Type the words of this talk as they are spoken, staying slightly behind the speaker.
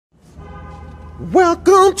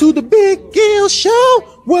Welcome to the Big Gill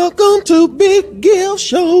Show. Welcome to Big Gill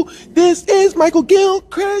Show. This is Michael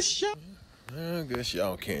Gilchrist Show. I guess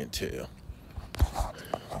y'all can't tell,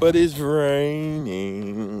 but it's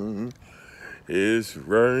raining. It's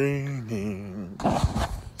raining.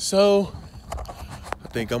 So I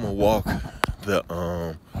think I'm gonna walk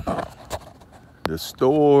the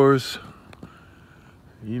stores.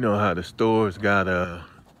 You know how the stores got a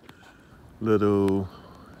little,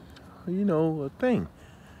 a thing.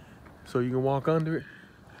 So you can walk under it.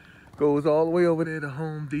 Goes all the way over there to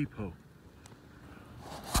Home Depot.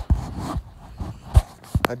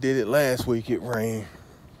 I did it last week, it rained.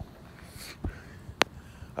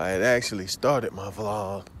 I had actually started my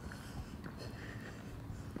vlog.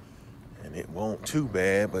 And it wasn't too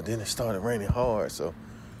bad, but then it started raining hard, so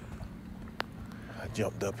I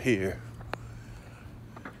jumped up here.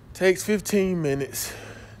 Takes 15 minutes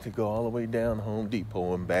to go all the way down to Home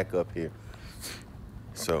Depot and back up here.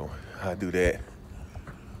 So I do that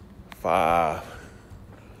 5,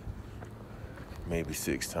 maybe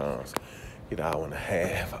 6 times. Get an hour and a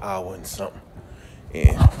half, hour and something.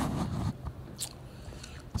 And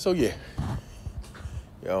so yeah,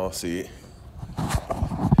 y'all see it.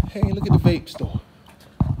 Hey, look at the vape store.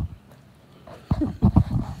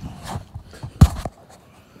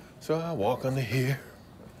 So I walk under here.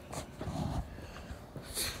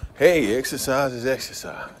 Hey, exercise is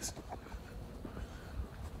exercise.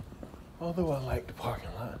 Although I like the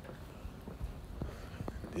parking lot.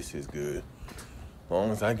 This is good. As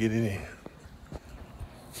long as I get it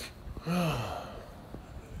in.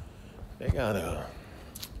 They got a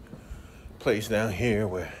place down here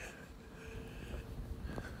where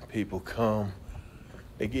people come.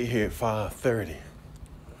 They get here at 5:30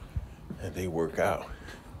 and they work out.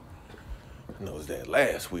 I noticed that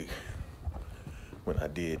last week when I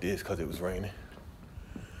did this because it was raining.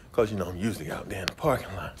 Because, I'm usually out there in the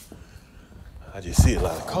parking lot. I just see a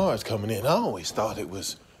lot of cars coming in. I always thought it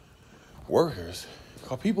was workers.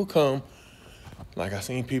 Because people come, like I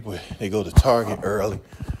seen people, they go to Target early,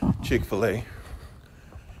 Chick-fil-A.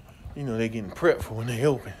 They getting prepped for when they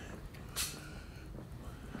open.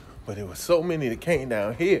 But there was so many that came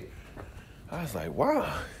down here. I was like,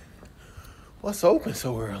 wow, what's open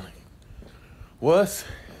so early? What's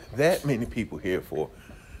that many people here for?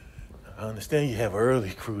 I understand you have an early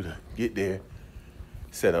crew to get there,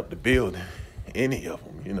 set up the building, any of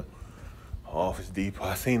them, Office Depot.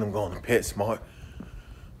 I seen them going to PetSmart,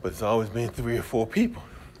 but it's always been 3 or 4 people.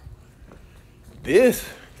 This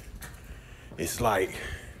is like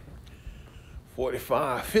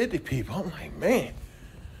 45, 50 people. I'm like, man,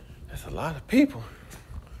 that's a lot of people.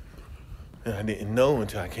 And I didn't know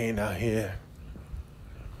until I came down here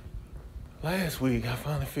last week. I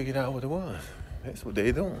finally figured out what it was. That's what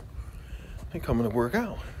they doing. They coming to work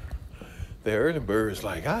out. They're early birds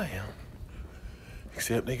like I am.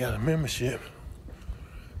 Except they got a membership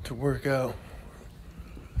to work out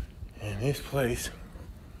in this place.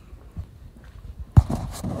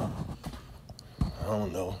 I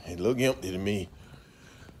don't know. It look empty to me.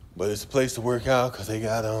 But it's a place to work out because they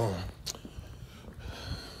got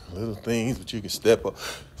little things that you can step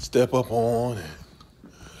up on,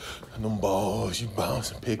 and them balls you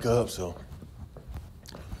bounce and pick up. So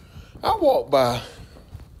I walked by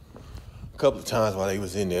a couple of times while they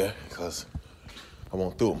was in there because I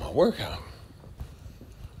went through my workout.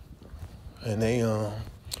 And they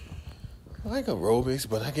like aerobics,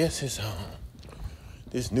 but I guess it's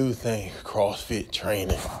this new thing, CrossFit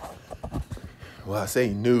training. Well, I say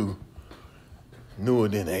newer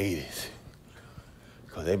than the 80s.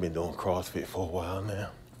 Because they've been doing CrossFit for a while now.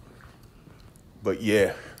 But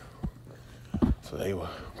yeah, so they were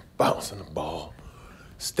bouncing the ball,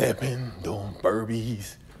 stepping, doing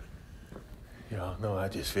burpees. Y'all know I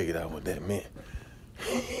just figured out what that meant.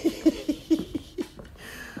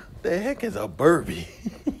 The heck is a burpee?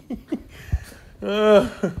 I'm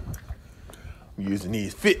using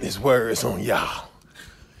these fitness words on y'all.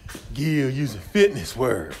 Gil using fitness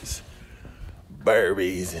words.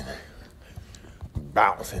 Burpees and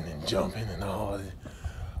bouncing and jumping and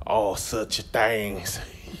all such things.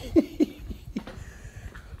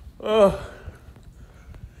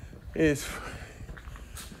 It's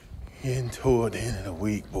getting toward the end of the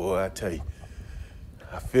week, boy. I tell you,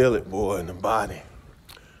 I feel it, boy, in the body.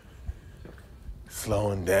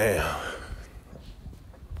 Slowing down.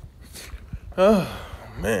 Oh,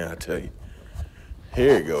 man, I tell you.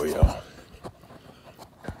 Here you go, y'all.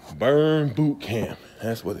 Burn Boot Camp.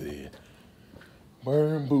 That's what it is.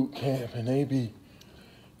 Burn Boot Camp, and they be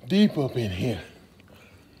deep up in here.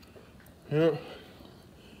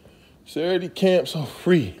 Saturday camps are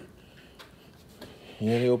free.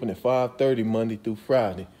 Yeah, they open at 5:30 Monday through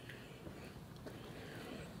Friday.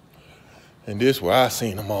 And this where I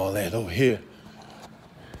seen them all at over here.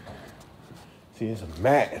 See, it's a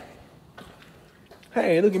mat.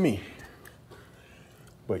 Hey, look at me.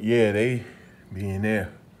 But yeah, they be in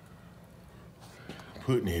there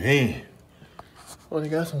putting it in. Oh, they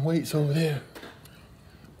got some weights over there.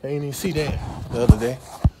 I ain't even see that the other day.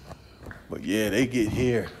 But yeah, they get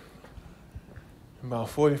here. In about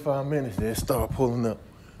 45 minutes, they start pulling up.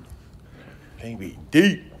 They be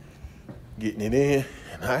deep getting it in.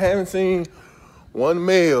 And I haven't seen one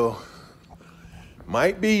male.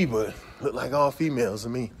 Might be, but look like all females to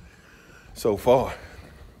me so far.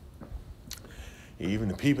 Even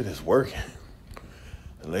the people that's working.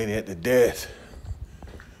 The lady at the desk,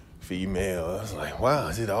 female. I was like, wow,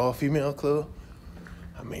 is it an all-female club?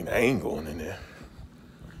 I mean, I ain't going in there.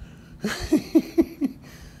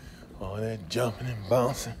 All that jumping and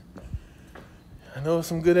bouncing. I know it's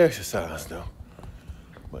some good exercise, though.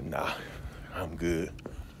 But nah, I'm good.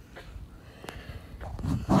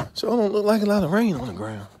 So it don't look like a lot of rain on the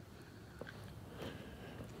ground.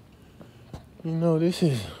 You know, this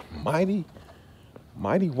is mighty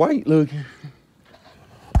white looking.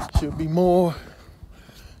 Should be more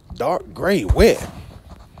dark gray, wet.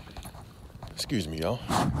 Excuse me, y'all.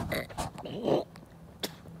 I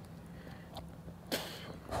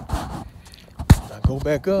go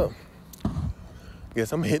back up.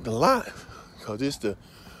 Guess I'm gonna hit the lot because it's the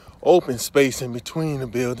open space in between the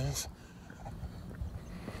buildings.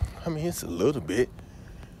 I mean, it's a little bit.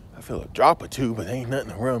 I feel a drop or two, but ain't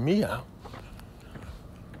nothing to run me out.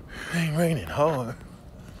 It ain't raining hard.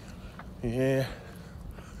 Yeah.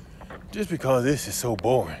 Just because this is so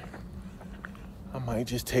boring, I might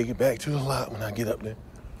just take it back to the lot when I get up there.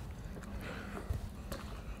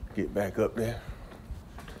 Get back up there.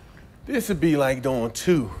 This would be like doing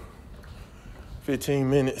 15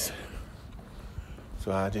 minutes.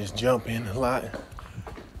 So I just jump in the lot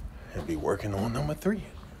and be working on number 3.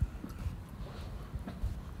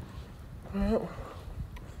 Well,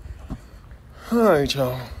 all right,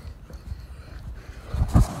 y'all.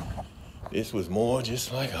 This was more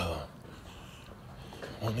just like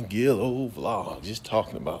on the Gil old vlog, just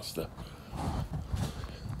talking about stuff.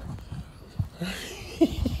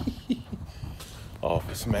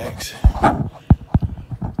 Office Max.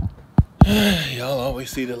 Y'all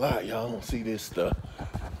always see the lot. Y'all don't see this stuff.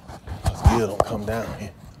 Cause Gil don't come down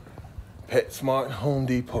here. PetSmart, Home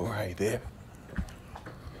Depot right there.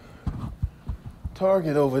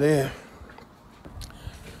 Target over there.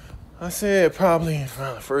 I said probably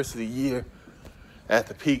around the first of the year at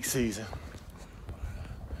the peak season.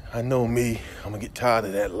 I know me, I'm gonna get tired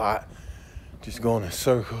of that lot, just going in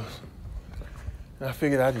circles. And I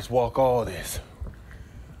figured I'd just walk all this.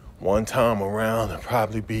 One time around, it'll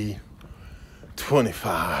probably be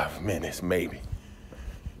 25 minutes maybe.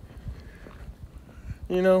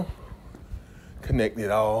 You know, connect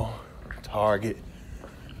it all, Target.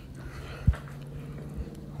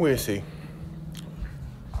 We'll see.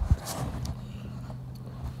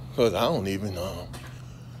 Because I don't even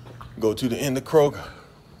go to the end of Kroger.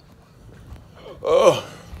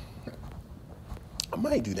 I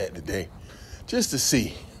might do that today just to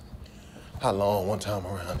see how long one time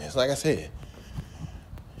around is. Like I said,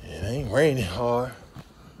 it ain't raining hard.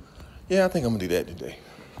 Yeah, I think I'm going to do that today.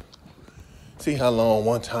 See how long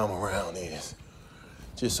one time around is,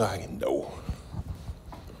 just so I can know.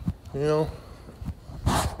 You know?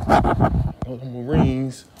 The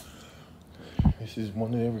Marines. This is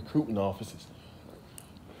one of their recruiting offices.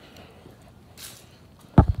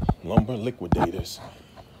 Lumber liquidators.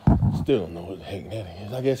 Still don't know what the heck that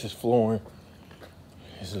is. I guess it's flooring.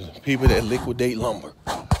 It's the people that liquidate lumber.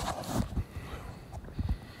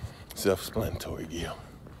 Self-explanatory, Gil.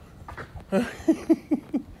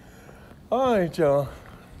 All right, y'all.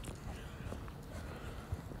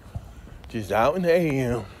 Just out in the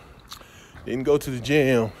AM. Didn't go to the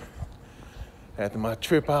gym after my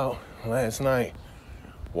trip out last night.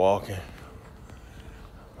 Walking.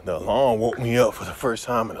 The alarm woke me up for the first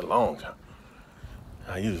time in a long time.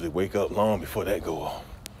 I usually wake up long before that go off.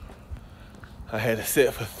 I had it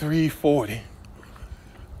set for 3:40.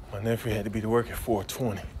 My nephew had to be to work at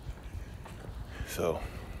 4:20. So,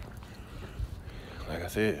 like I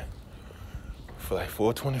said, for like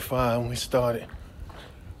 4:25 when we started,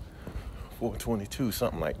 4:22,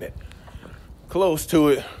 something like that. Close to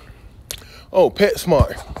it. Oh,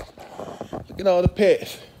 PetSmart. Look at all the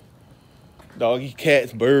pets. Doggy,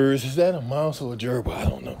 cats, birds. Is that a mouse or a gerbil? I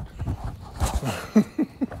don't know.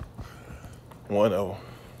 One of them.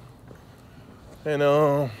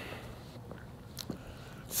 And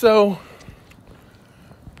so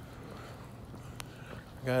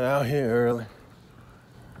Got out here early.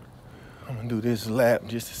 I'm gonna do this lap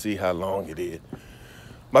just to see how long it is.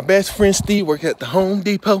 My best friend Steve work at the Home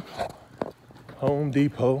Depot. Home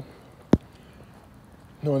Depot.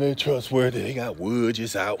 No, they're trustworthy. They got wood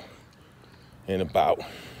just out and about.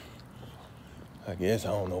 I guess,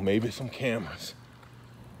 I don't know, maybe some cameras.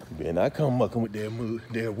 Better not come mucking with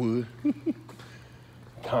their wood.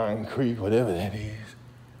 Concrete, whatever that is.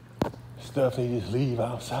 Stuff they just leave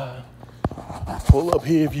outside. Pull up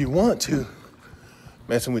here if you want to.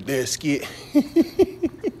 Messing with their skit.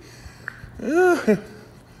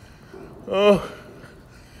 Oh,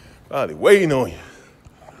 probably waiting on you.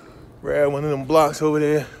 Grab one of them blocks over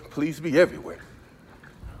there. Police be everywhere.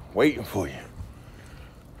 Waiting for you.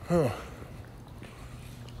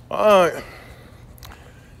 All right.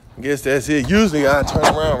 I guess that's it. Usually I turn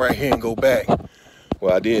around right here and go back.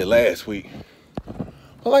 Well, I did last week.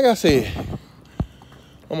 But like I said,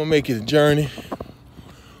 I'm gonna make it a journey.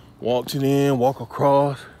 Walk to the end, walk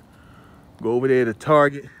across, go over there to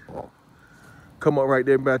Target, come up right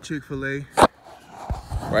there by Chick-fil-A,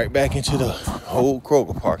 right back into the whole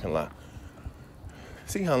Kroger parking lot.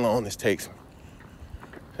 See how long this takes me.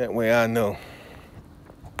 That way I know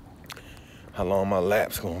how long my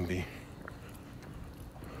lap's gonna be.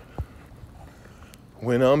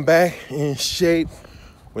 When I'm back in shape,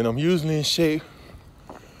 when I'm usually in shape,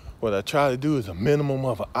 what I try to do is a minimum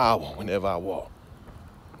of an hour whenever I walk.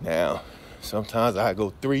 Now, sometimes I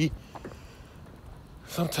go 3.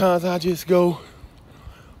 Sometimes I just go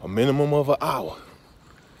a minimum of an hour.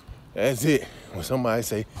 That's it. When somebody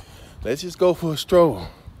say, let's just go for a stroll,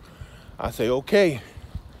 I say, okay.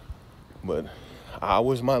 But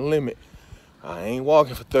hour's my limit. I ain't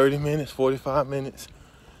walking for 30 minutes, 45 minutes,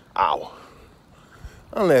 hour.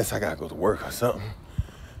 Unless I gotta go to work or something.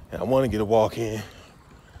 And I wanna get a walk in.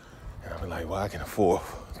 And I'm like, well, I can afford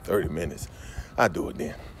 30 minutes. I do it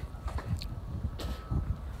then.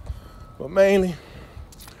 But mainly,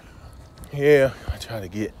 yeah, I try to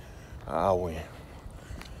get an hour in.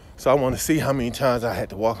 So I want to see how many times I had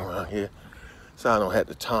to walk around here so I don't have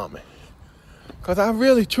to time it. Because I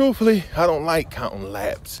really, truthfully, I don't like counting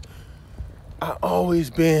laps. I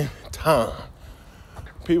always been time.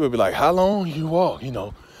 People be like, how long you walk? You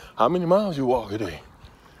know, how many miles you walk a day?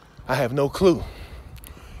 I have no clue.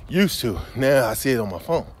 Used to. Now I see it on my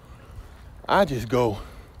phone. I just go,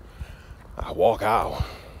 I walk an hour.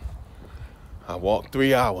 I walked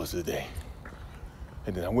 3 hours a day.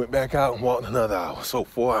 And then I went back out and walked another hour. So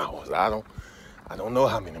 4 hours. I don't know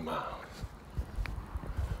how many miles.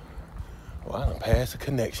 Well, I done passed the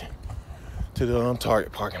connection to the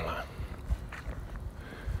Target parking lot.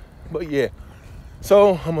 But yeah,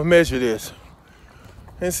 so I'm gonna measure this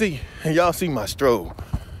and see. And y'all see my stroll.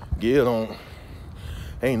 Get on.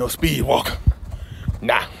 Ain't no speed walker.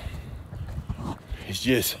 Nah. It's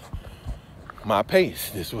just my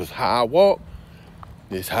pace. This was how I walk.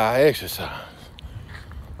 This how I exercise.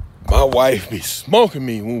 My wife be smoking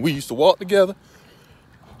me when we used to walk together.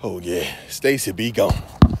 Oh yeah, Stacy be gone.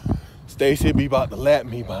 Stacy be about to lap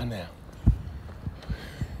me by now.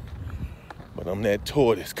 But I'm that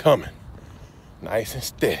tortoise coming, nice and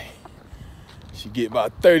steady. She get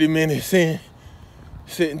about 30 minutes in,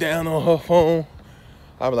 sitting down on her phone.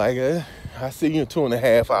 I be like, I see you in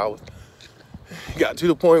 2.5 hours. Got to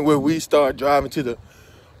the point where we start driving to the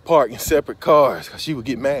park in separate cars because she would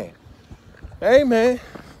get mad. Hey man,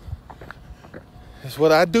 that's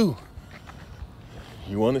what I do.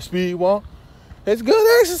 You want to speed walk? It's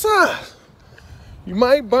good exercise. You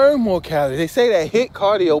might burn more calories. They say that HIIT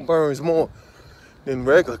cardio burns more than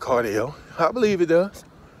regular cardio. I believe it does.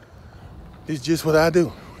 It's just what I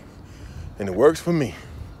do. And it works for me.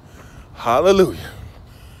 Hallelujah.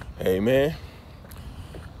 Amen.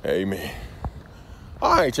 Amen.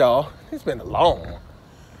 All right, y'all. It's been a long one.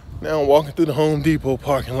 Now I'm walking through the Home Depot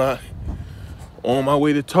parking lot on my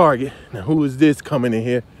way to Target. Now, who is this coming in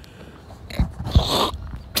here?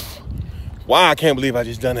 Why I can't believe I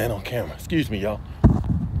just done that on camera. Excuse me, y'all.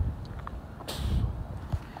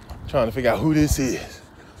 Trying to figure out who this is.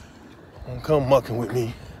 Don't come mucking with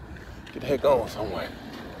me. Get the heck on somewhere.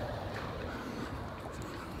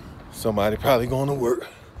 Somebody probably going to work.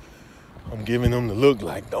 I'm giving them the look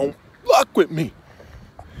like, don't muck with me.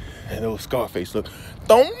 That old Scarface look,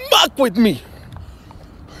 don't muck with me.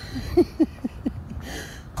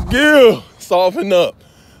 Girl, soften up.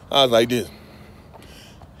 I was like this.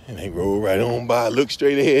 And they rolled right on by, looked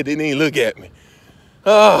straight ahead, didn't even look at me.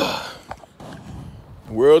 The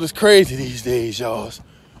world is crazy these days, y'all.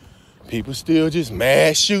 People still just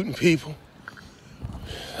mass shooting people.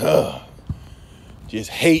 Just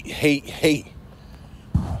hate, hate, hate.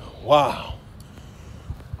 Wow.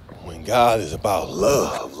 When And God is about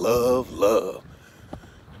love, love, love.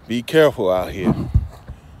 Be careful out here.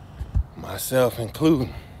 Myself included.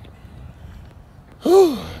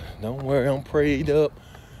 Whew. Don't worry, I'm prayed up.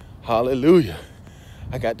 Hallelujah.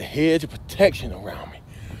 I got the hedge of protection around me.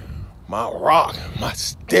 My rock, my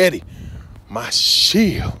steady, my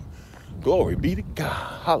shield. Glory be to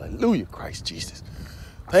God. Hallelujah, Christ Jesus.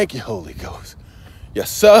 Thank you, Holy Ghost.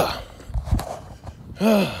 Yes, sir.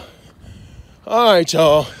 All right,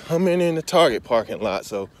 y'all. I'm in the Target parking lot,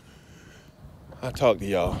 so I'll talk to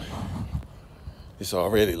y'all. It's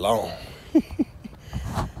already long.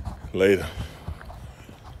 Later.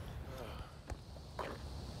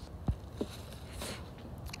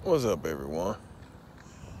 What's up, everyone?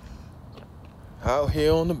 Out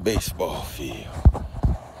here on the baseball field.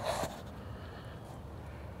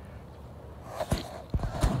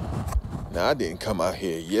 Now, I didn't come out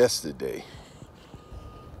here yesterday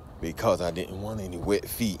because I didn't want any wet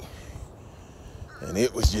feet. And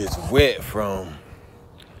it was just wet from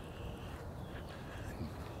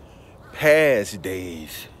past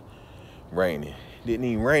days raining. Didn't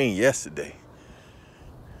even rain yesterday.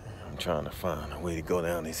 I'm trying to find a way to go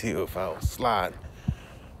down this hill if I was sliding.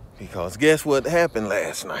 Because guess what happened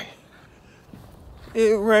last night?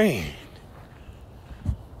 It rained.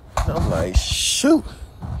 And I'm like, shoot.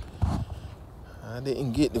 I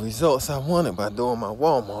didn't get the results I wanted by doing my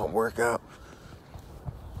Walmart workout.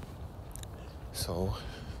 So,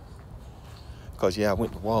 because I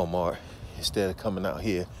went to Walmart instead of coming out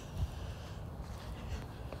here.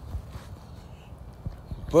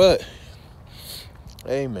 But,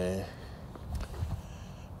 hey man,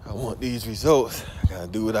 I want these results. I gotta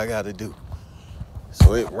do what I gotta do.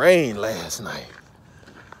 So it rained last night.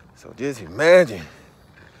 So just imagine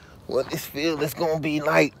what this field is gonna be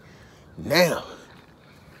like now.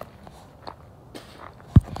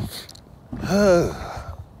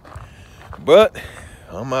 But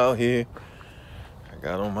I'm out here. I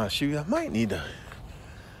got on my shoes. I might need to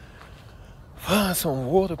find some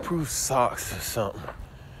waterproof socks or something.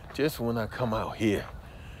 Just when I come out here.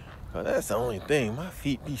 Cause that's the only thing. My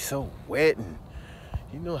feet be so wet, and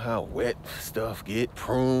you know how wet stuff get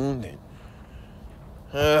pruned, and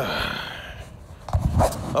I'm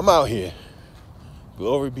out here.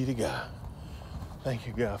 Glory be to God. Thank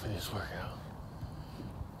you, God, for this workout.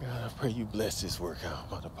 God, I pray you bless this workout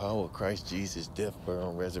by the power of Christ Jesus' death, burial,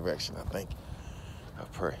 and resurrection. I thank you. I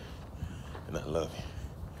pray. And I love you.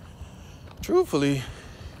 Truthfully,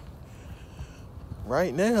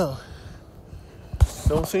 right now,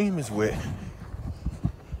 don't seem as wet.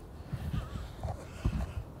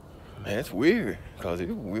 Man, that's weird, because it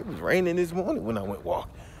was raining this morning when I went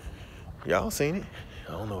walking. Y'all seen it?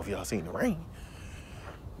 I don't know if y'all seen the rain,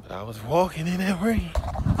 but I was walking in that rain.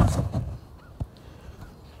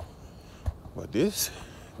 But this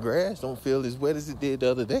grass don't feel as wet as it did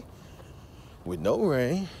the other day with no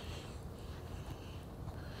rain.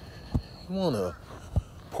 You want to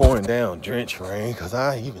pouring down drench rain, because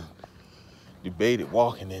I even debated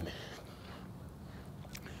walking in it.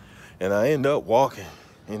 And I ended up walking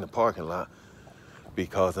in the parking lot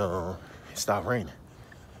because it stopped raining.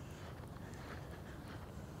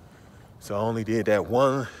 So I only did that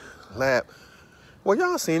one lap. Well,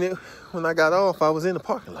 y'all seen it. When I got off, I was in the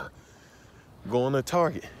parking lot going to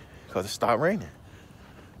Target because it stopped raining.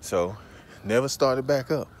 So never started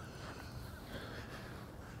back up.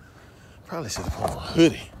 Probably should have put on a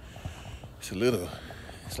hoodie.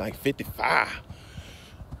 It's like 55.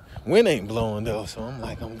 Wind ain't blowing though, so I'm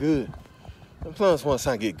like, I'm good. And plus, once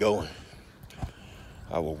I get going,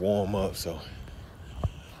 I will warm up, so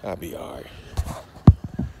I'll be all right.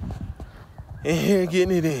 In here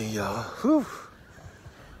getting it in, y'all. Whew.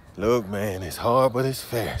 Look, man, it's hard, but it's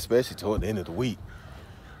fair, especially toward the end of the week.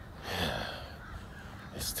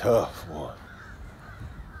 It's tough, boy.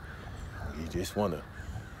 You just want to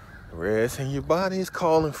rest, and your body is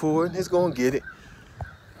calling for it, and it's going to get it.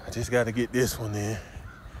 I just got to get this one in.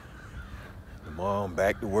 Tomorrow I'm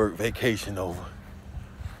back to work, vacation over.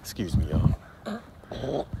 Excuse me, y'all.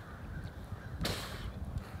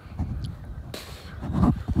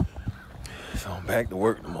 So I'm back to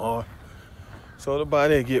work tomorrow. So the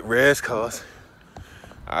body will get rest, cause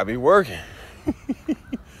I be working.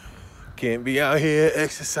 Can't be out here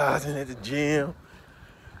exercising at the gym,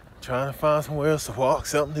 trying to find somewhere else to walk,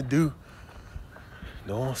 something to do.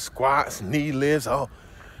 Doing squats, knee lifts, I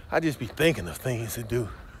just be thinking of things to do.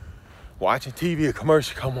 Watching TV, a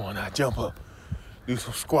commercial come on, I jump up, do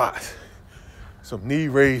some squats, some knee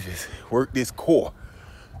raises, work this core,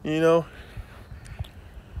 you know?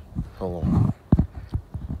 Hold on.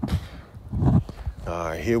 All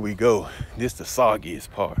right, here we go. This is the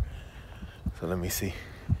soggiest part. So let me see.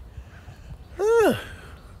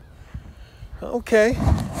 Okay.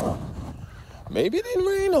 Maybe it didn't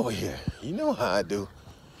rain over here. You know how I do.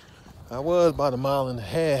 I was about 1.5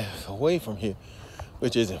 miles away from here,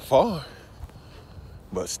 which isn't far.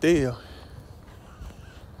 But still,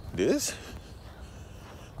 this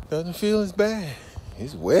doesn't feel as bad.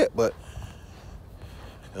 It's wet, but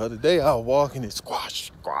the other day I was walking and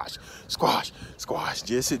squash, squash, squash, squash,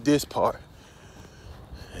 just at this part.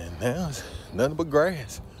 And now it's nothing but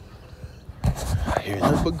grass. I hear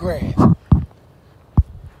nothing but grass.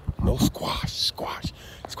 No squash, squash,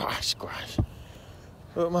 squash, squash.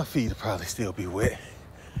 But my feet will probably still be wet.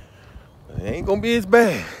 But it ain't gonna be as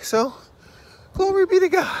bad. So, glory be to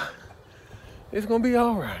God. It's gonna be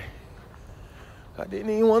all right. I didn't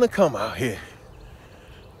even want to come out here.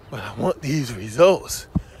 But I want these results.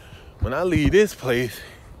 When I leave this place,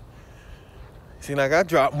 seems like I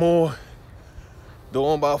drop more.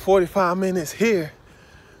 Doing about 45 minutes here,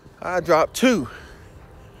 I drop 2.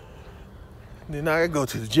 Then I gotta go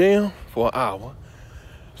to the gym for an hour.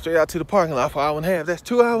 Straight out to the parking lot for 1.5 hours. That's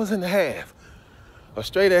 2.5 hours of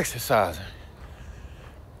straight exercising.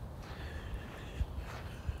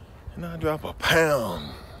 And I drop a pound,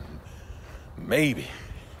 maybe.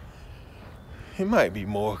 It might be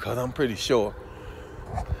more because I'm pretty sure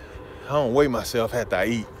I don't weigh myself after I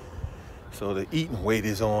eat. So the eating weight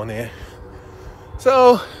is on there.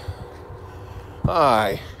 So,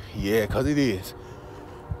 alright, yeah, because it is.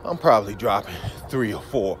 I'm probably dropping 3 or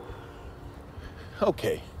 4.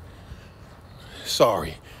 Okay.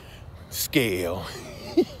 Sorry, scale.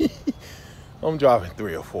 I'm dropping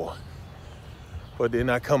 3 or 4. But then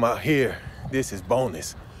I come out here, this is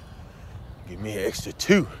bonus. Give me an extra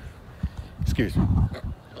 2. Excuse me.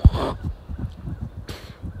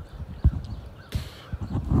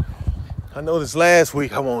 I noticed last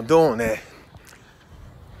week I wasn't doing that.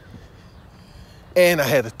 And I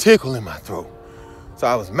had a tickle in my throat. So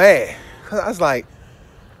I was mad. Cause I was like,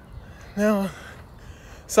 now,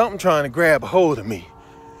 something trying to grab a hold of me.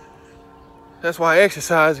 That's why I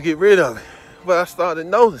exercise to get rid of it. But I started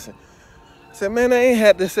noticing. I said, man, I ain't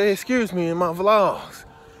had to say excuse me in my vlogs.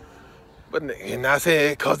 And I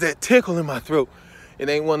said, cause that tickle in my throat, it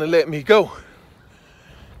ain't want to let me go.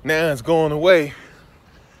 Now it's going away.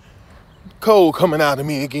 Cold coming out of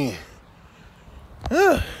me again.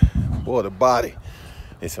 Boy, the body,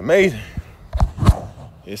 it's amazing.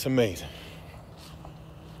 It's amazing.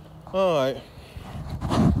 All right.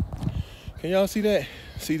 Can y'all see that?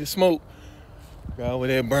 See the smoke? Got over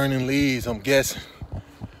there burning leaves, I'm guessing.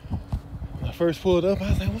 When I first pulled up, I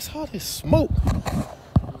was like, what's all this smoke?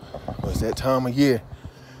 Well, it's that time of year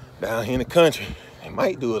down here in the country. They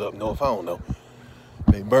might do it up north, I don't know.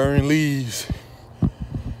 They burn leaves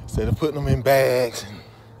instead of putting them in bags and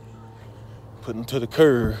putting them to the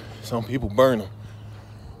curb. Some people burn them.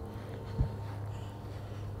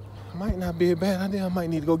 Might not be a bad idea. I might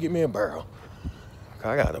need to go get me a barrel.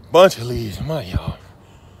 I got a bunch of leaves in my yard.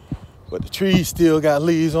 But the trees still got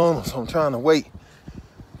leaves on them, so I'm trying to wait.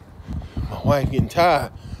 My wife getting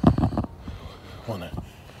tired. Wanna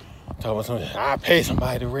talk about something. I pay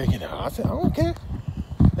somebody to rake it out. I said, I don't care.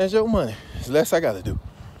 That's your money. It's less I gotta do.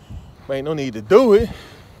 But ain't no need to do it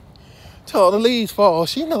till all the leaves fall.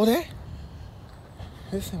 She know that.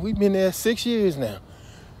 Listen, we've been there 6 years now.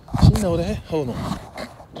 She know that. Hold on.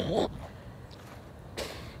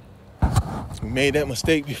 We made that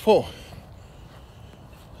mistake before.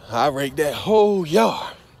 I raked that whole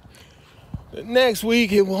yard. The next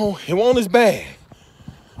week it won't as bad,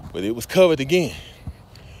 but it was covered again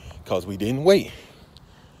because we didn't wait.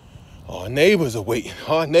 Our neighbors are waiting.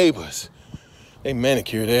 Our neighbors, they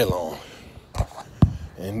manicure their lawn,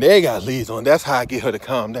 and they got leaves on. That's how I get her to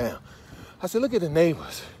calm down. I said, look at the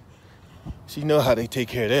neighbors. She know how they take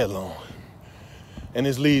care of their lawn. And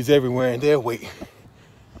there's leaves everywhere and they're waiting.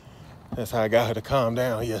 That's how I got her to calm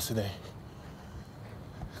down yesterday.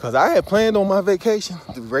 Because I had planned on my vacation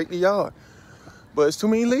to rake the yard. But it's too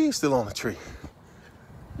many leaves still on the tree.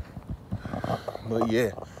 But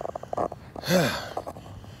yeah.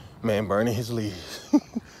 Man burning his leaves.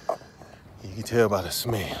 You can tell by the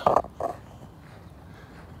smell.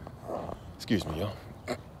 Excuse me,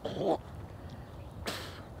 y'all.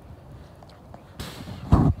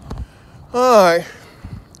 All right.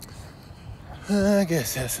 I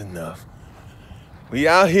guess that's enough. We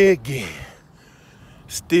out here again.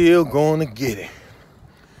 Still going to get it.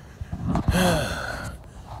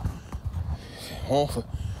 On for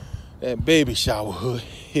that baby shower hood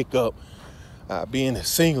hiccup. I'll be in the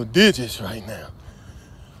single digits right now.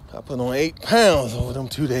 I put on 8 pounds over them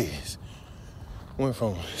 2 days. Went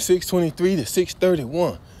from 623 to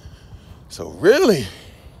 631. So really,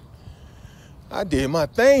 I did my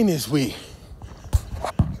thing this week.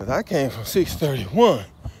 Because I came from 631,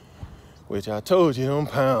 which I told you them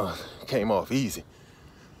pounds came off easy.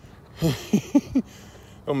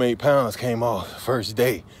 Them 8 pounds came off the first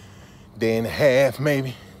day and a half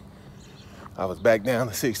maybe. I was back down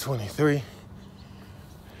to 623.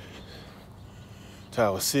 So I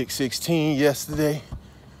was 616 yesterday.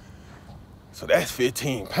 So that's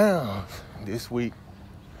 15 pounds this week.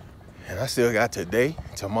 And I still got today,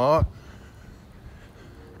 tomorrow.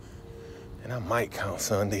 And I might count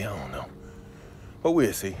Sunday, I don't know. But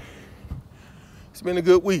we'll see. It's been a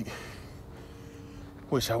good week.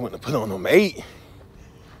 Wish I wouldn't have put on them 8.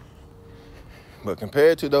 But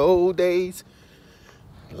compared to the old days,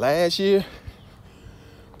 last year,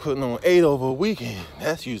 putting on 8 over a weekend,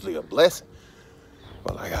 that's usually a blessing.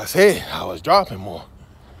 But like I said, I was dropping more.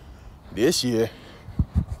 This year,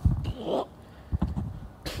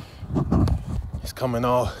 it's coming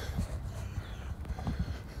off.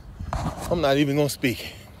 I'm not even gonna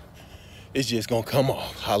speak. It's just gonna come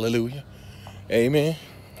off. Hallelujah. Amen.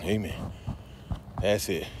 Amen. That's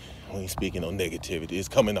it. We ain't speaking on negativity. It's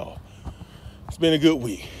coming off. It's been a good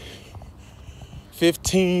week.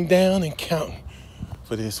 15 down and counting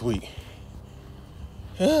for this week.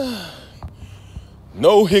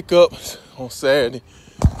 No hiccups on Saturday.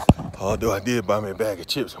 Although I did buy me a bag of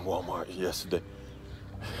chips in Walmart yesterday.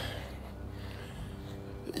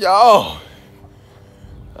 Y'all,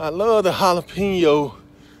 I love the jalapeno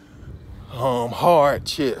hard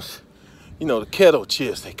chips. You know, the kettle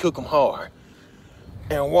chips, they cook them hard.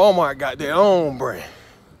 And Walmart got their own brand.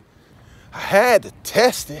 I had to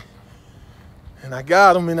test it. And I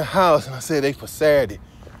got them in the house and I said they for Saturday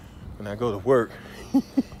when I go to work.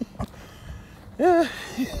 Yeah,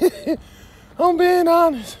 I'm being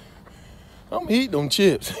honest. I'm eating them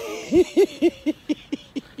chips.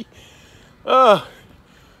 But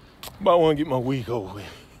I want to get my week over with.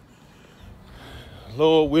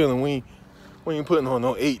 Lord willing, we ain't putting on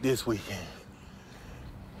no 8 this weekend.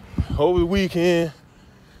 Over the weekend,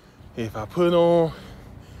 if I put on,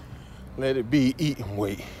 let it be eating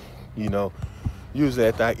weight. You know, usually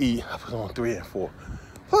after I eat, I put on 3 and 4.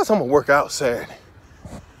 Plus, I'm gonna work out Saturday.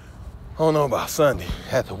 I don't know about Sunday.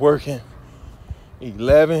 After working,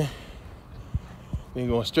 11, then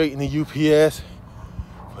going straight into UPS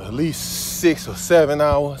for at least 6 or 7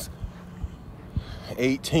 hours.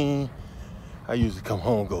 18, I usually come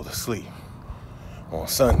home and go to sleep on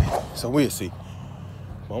Sunday. So we'll see.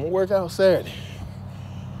 But I'm gonna work out Saturday.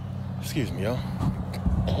 Excuse me, y'all.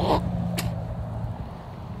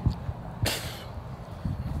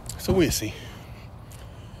 So we'll see.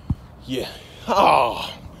 Yeah.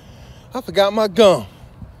 Oh, I forgot my gum.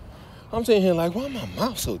 I'm sitting here like, why my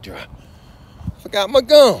mouth so dry? I forgot my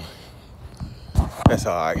gum. That's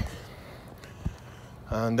all right.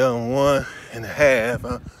 I'm done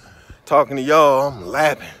 1.5. Talking to y'all, I'm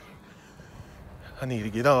laughing. I need to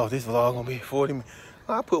get off. This vlog gonna be 40 minutes.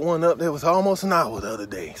 I put one up that was almost an hour the other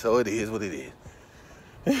day, so it is what it is.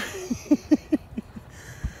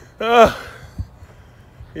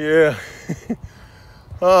 Yeah.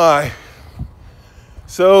 All right.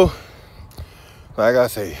 So, like I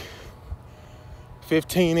say,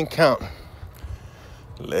 15 and counting.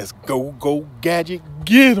 Let's go gadget,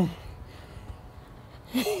 get 'em.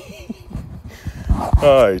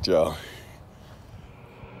 All right, y'all.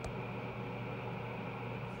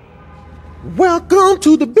 Welcome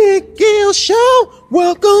to the Big Gill Show.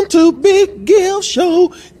 Welcome to Big Gill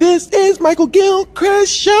Show. This is Michael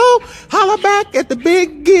Gilchrist Show. Holla back at the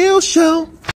Big Gill Show.